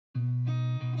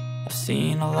I've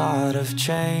seen a lot of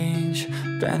change,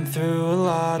 been through a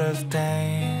lot of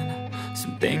pain.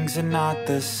 Some things are not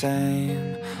the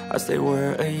same as they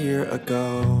were a year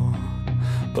ago,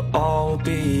 but all will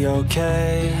be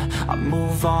okay. I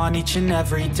move on each and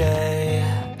every day.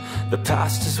 The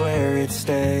past is where it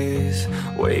stays,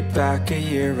 way back a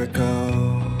year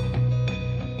ago.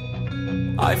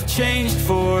 I've changed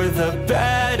for the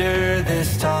better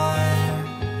this time.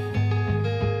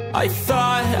 I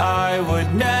thought I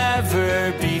would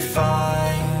never be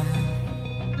fine.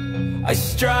 I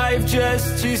strive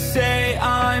just to say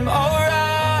I'm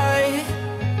alright,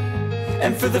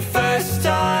 and for the first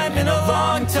time in a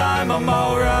long time I'm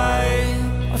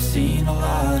alright. I've seen a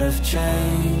lot of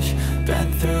change,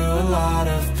 been through a lot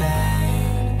of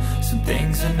pain. Some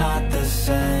things are not the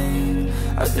same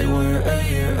as they were a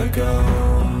year ago,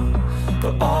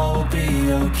 but all will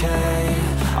be okay.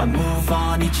 I move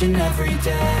on each and every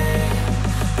day.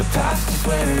 The past is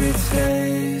where it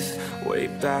stays, way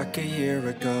back a year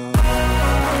ago.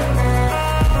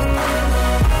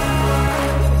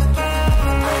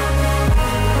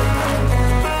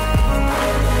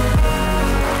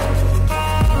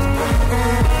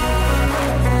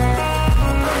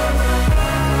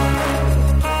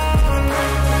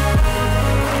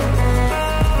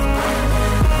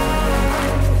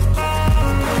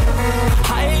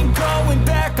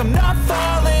 I'm not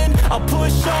falling, I'll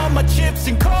push all my chips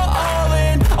and call all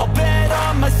in. I'll bet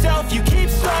on myself, you keep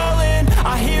stalling.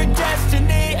 I hear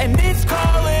destiny and it's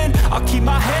calling. I'll keep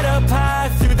my head up high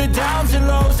through the downs and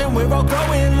lows, and we're all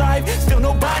growing life. Still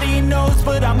nobody knows,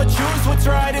 but I'ma choose what's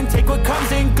right and take what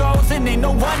comes and goes. And ain't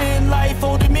no one in life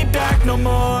holding me back no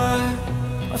more.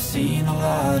 I've seen a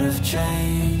lot of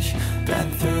change, been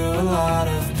through a lot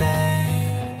of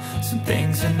pain. Some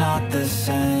things are not the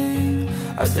same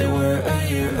as they were a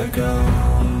year ago,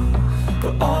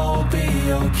 but all will be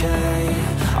okay.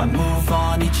 I move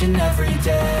on each and every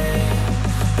day.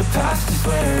 The past is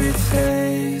where it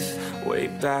stays, way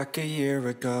back a year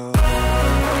ago.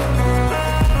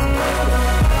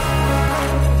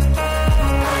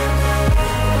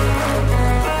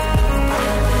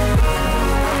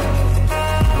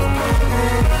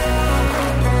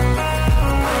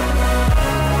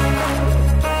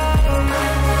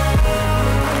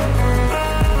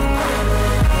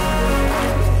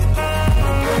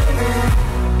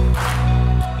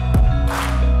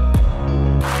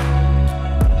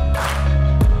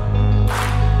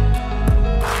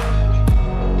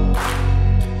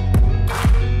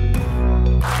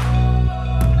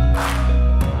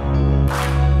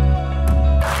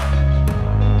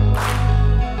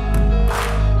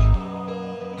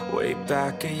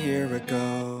 Back a year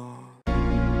ago.